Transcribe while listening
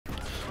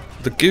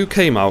The GEW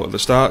came out at the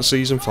start of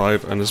Season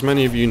 5, and as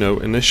many of you know,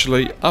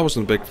 initially I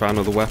wasn't a big fan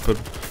of the weapon,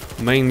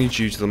 mainly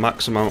due to the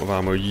max amount of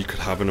ammo you could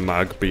have in a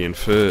mag being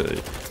 30.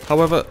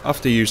 However,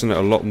 after using it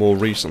a lot more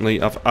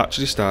recently, I've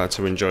actually started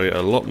to enjoy it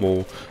a lot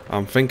more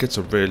and think it's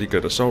a really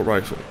good assault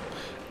rifle.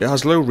 It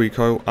has low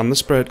recoil, and the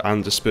spread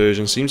and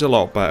dispersion seems a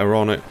lot better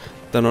on it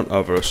than on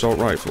other assault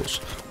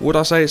rifles. Would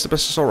I say it's the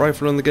best assault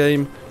rifle in the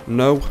game?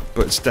 No,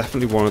 but it's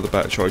definitely one of the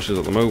better choices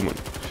at the moment.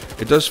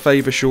 It does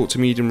favour short to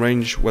medium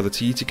range, where the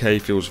TTK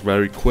feels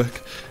very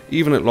quick.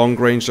 Even at long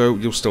range though,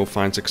 you'll still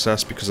find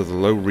success because of the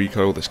low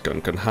recoil this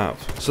gun can have.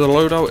 So the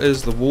loadout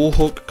is the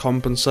Warhawk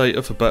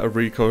compensator for better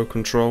recoil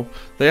control,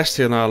 the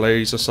STNR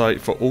laser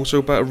sight for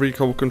also better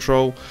recoil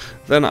control,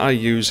 then I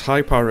use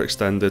high power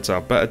extender to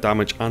have better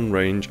damage and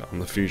range on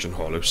the Fusion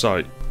Hollow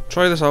sight.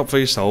 Try this out for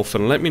yourself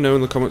and let me know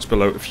in the comments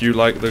below if you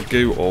like the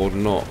GEW or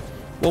not.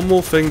 One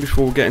more thing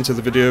before we get into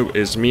the video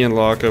is me and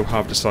Largo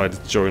have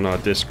decided to join our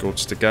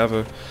Discords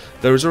together.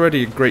 There is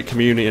already a great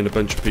community and a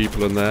bunch of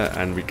people in there,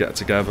 and we get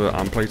together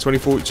and play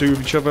 2042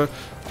 with each other,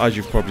 as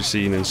you've probably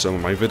seen in some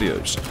of my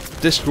videos.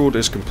 Discord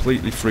is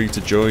completely free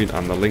to join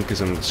and the link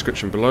is in the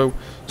description below,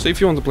 so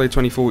if you want to play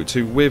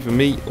 2042 with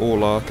me or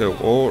Largo,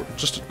 or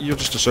you're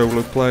just a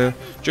solo player,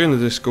 join the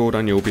Discord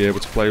and you'll be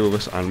able to play with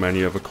us and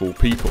many other cool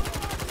people.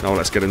 Now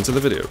let's get into the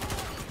video.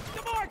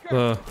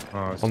 There,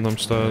 on them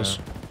stairs.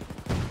 Yeah.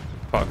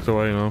 Backed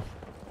away now.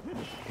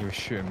 He was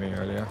shooting me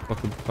earlier.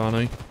 Fucking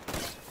fanny.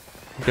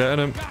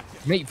 Getting him.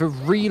 Mate, the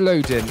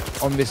reloading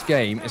on this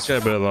game is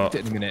get a bit of that.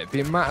 In a minute. The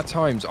amount of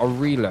times I'll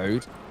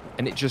reload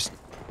and it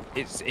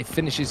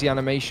finishes the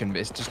animation,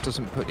 but it just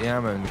doesn't put the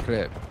ammo in the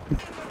clip.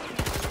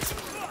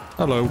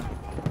 Hello.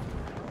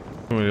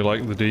 I really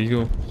like the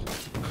deagle.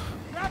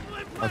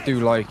 I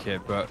do like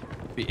it, but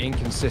the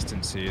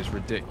inconsistency is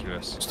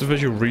ridiculous. It's the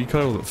visual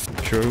recoil that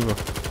f***s you over.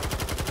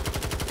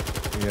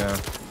 Yeah.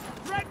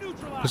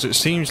 Because it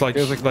seems like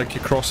your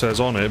crosshairs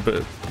on it,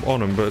 but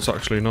but it's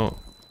actually not.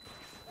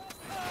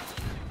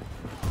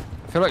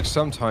 I feel like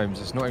sometimes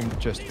it's not even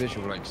just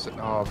visual, like,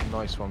 oh,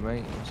 nice one,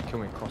 mate. You just kill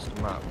me across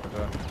the map with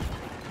a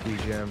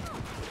BGM.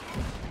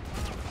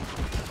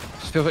 I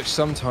just feel like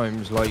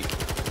sometimes, like,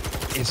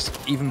 it's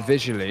even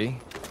visually,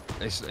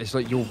 it's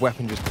like your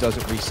weapon just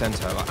doesn't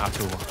recenter, like, at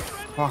all.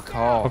 Fuck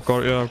off. I've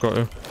got you, I've got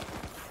you.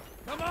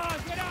 Come on,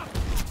 get up.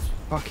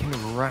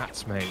 Fucking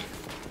rats, mate.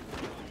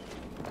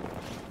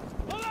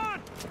 Hold on,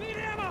 need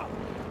ammo.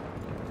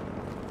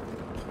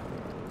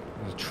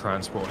 There's a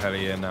transport heli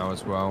here now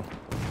as well.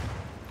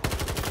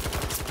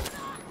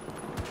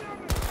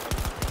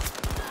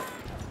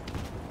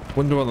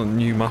 Wonder what the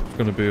new map's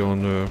going to be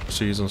on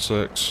season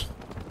 6.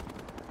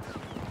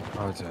 I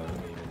don't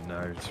even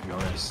know, to be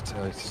honest.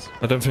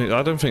 I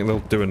don't think they'll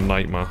do a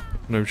night map.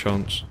 No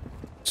chance.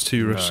 It's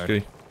too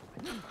risky.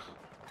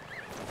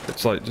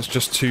 It's like it's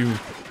just too.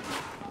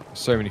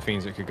 So many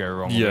things that could go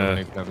wrong. Yeah,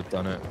 they've never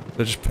done it.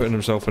 They're just putting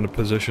themselves in a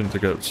position to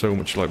get so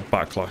much like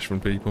backlash from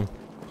people.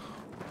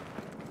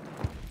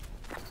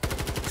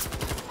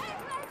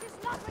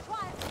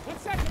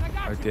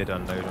 I did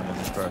unload on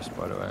them first,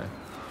 by the way.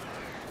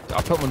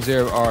 I put them on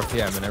 0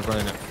 RPM and they're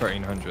running at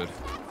 1300.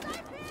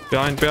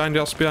 Behind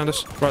us, behind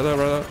us. Right there,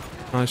 right there.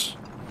 Nice.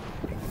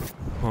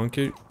 Thank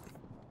you.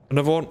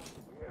 Another one.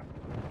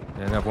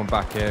 Yeah, another one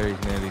back here,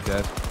 he's nearly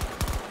dead.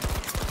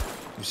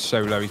 He's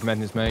so low, he's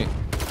mending his mate.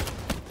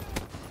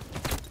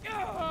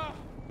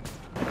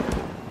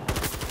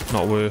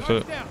 Not worth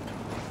it.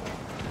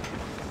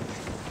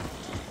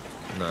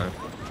 No.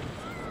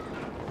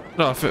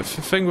 No, the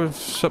thing with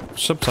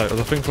subtitles,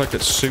 I think like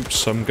it suits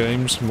some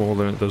games more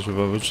than it does with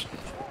others.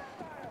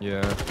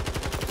 Yeah.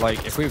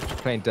 Like, if we were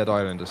playing Dead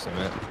Island or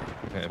something, I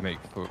think it'd make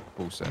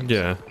full sense.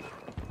 Yeah.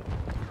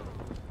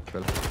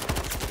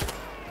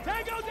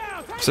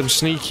 Some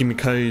sneaky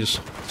McKays.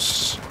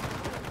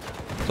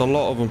 There's a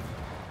lot of them.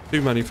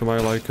 Too many for my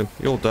liking.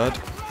 You're dead.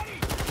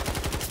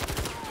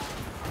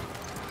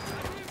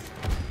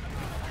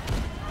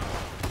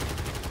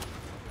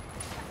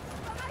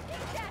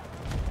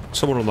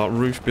 Someone on that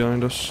roof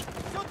behind us.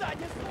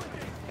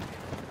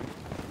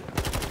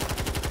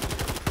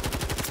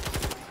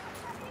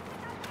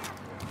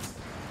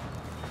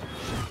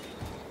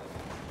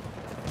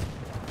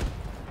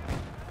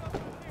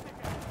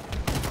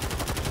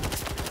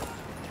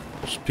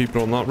 There's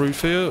people on that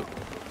roof here.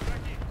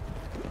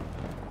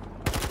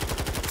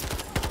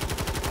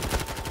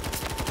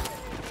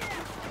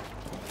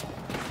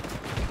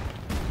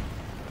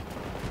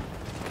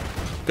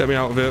 Get me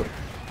out of here.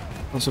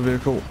 That's a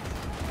vehicle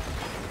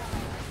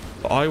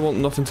I want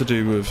nothing to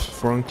do with,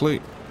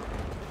 frankly.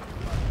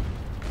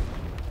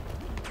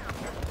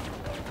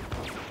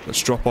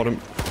 Let's drop on him.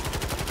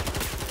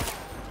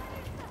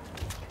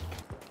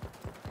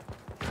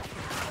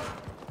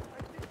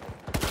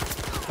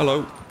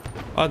 Hello.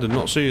 I did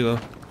not see you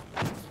there.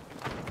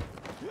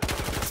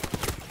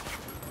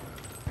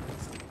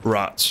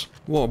 Rats.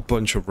 What a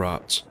bunch of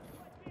rats.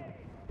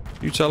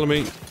 You telling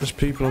me there's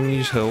people on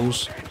these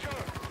hills?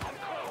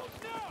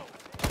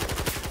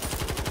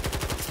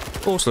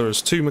 Of course there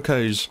is. 2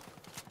 McKays.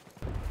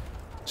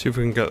 See if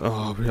we can get...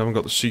 Oh, we haven't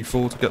got the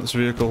C4 to get this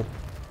vehicle.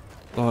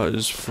 That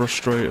is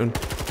frustrating.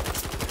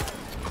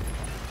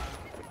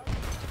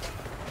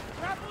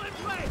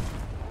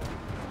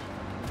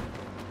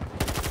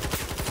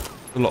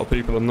 A lot of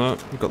people in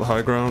that. We've got the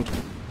high ground.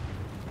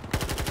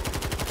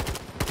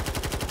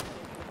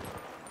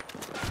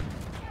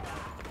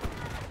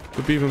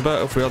 Would be even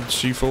better if we had the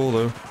C4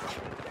 though.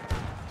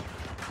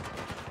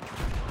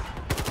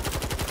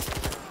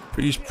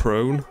 But he's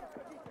prone.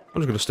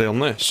 I'm just going to stay on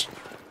this.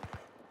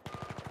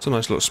 It's a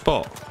nice little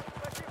spot.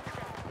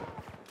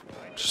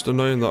 Just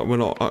annoying that we're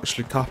not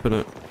actually capping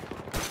it.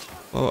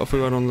 Oh, what if we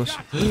went on this?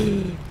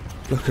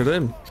 Look at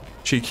him.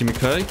 Cheeky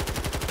McKay.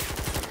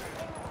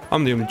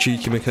 I'm the only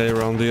cheeky McKay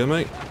around here,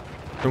 mate.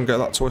 Don't get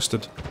that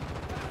twisted.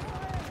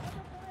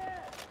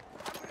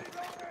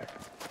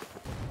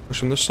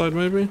 Push on this side,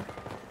 maybe?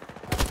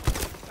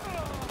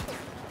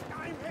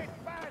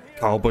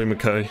 Cowboy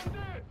McKay.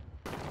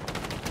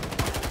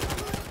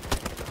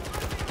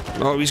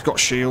 Oh, he's got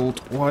shield.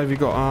 Why have you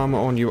got armor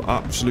on, you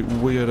absolute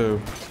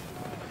weirdo?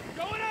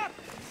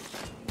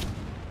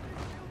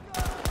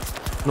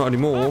 Not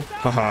anymore.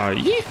 Haha,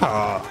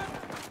 yeehaw!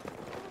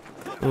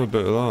 Oh, a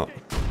bit of that.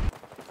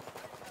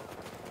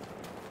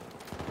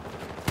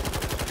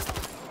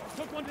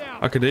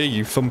 I could hear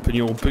you thumping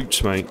your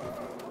boots, mate.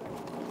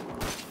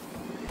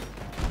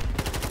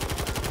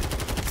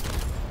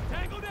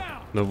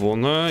 Another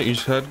one there.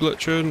 He's head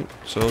glitching.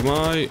 So am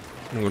I.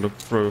 I'm gonna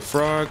throw a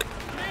frag.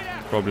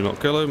 Probably not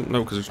kill him.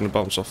 No, because he's gonna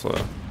bounce off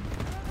there.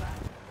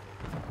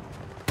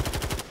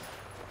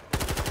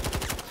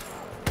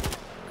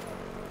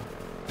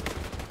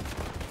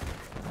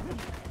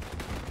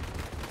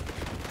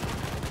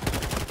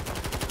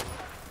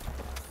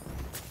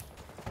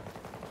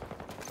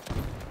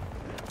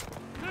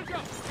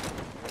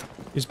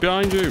 He's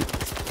behind you.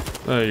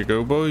 There you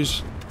go,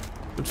 boys.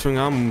 Good thing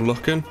I'm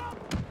looking.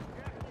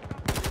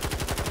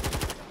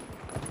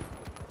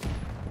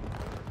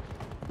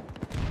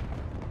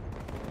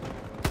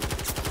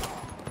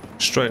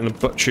 Straight in the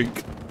butt cheek.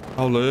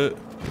 I'll hurt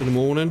in the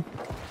morning.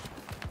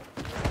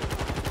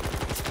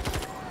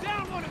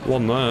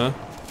 One there.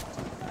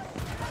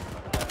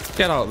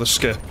 Get out of the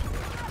skip.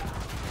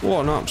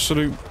 What an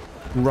absolute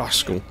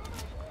rascal.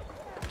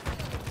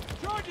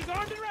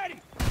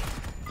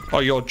 Oh,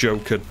 you're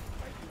joking.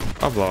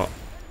 Have that.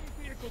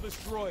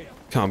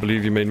 Can't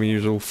believe you made me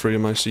use all 3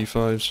 of my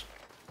C5s.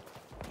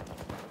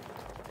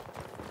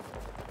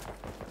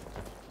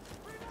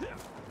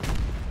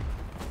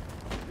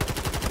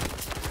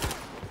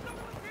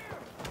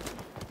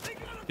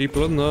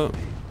 People in there.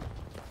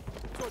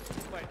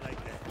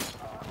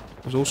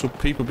 There's also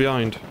people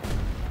behind.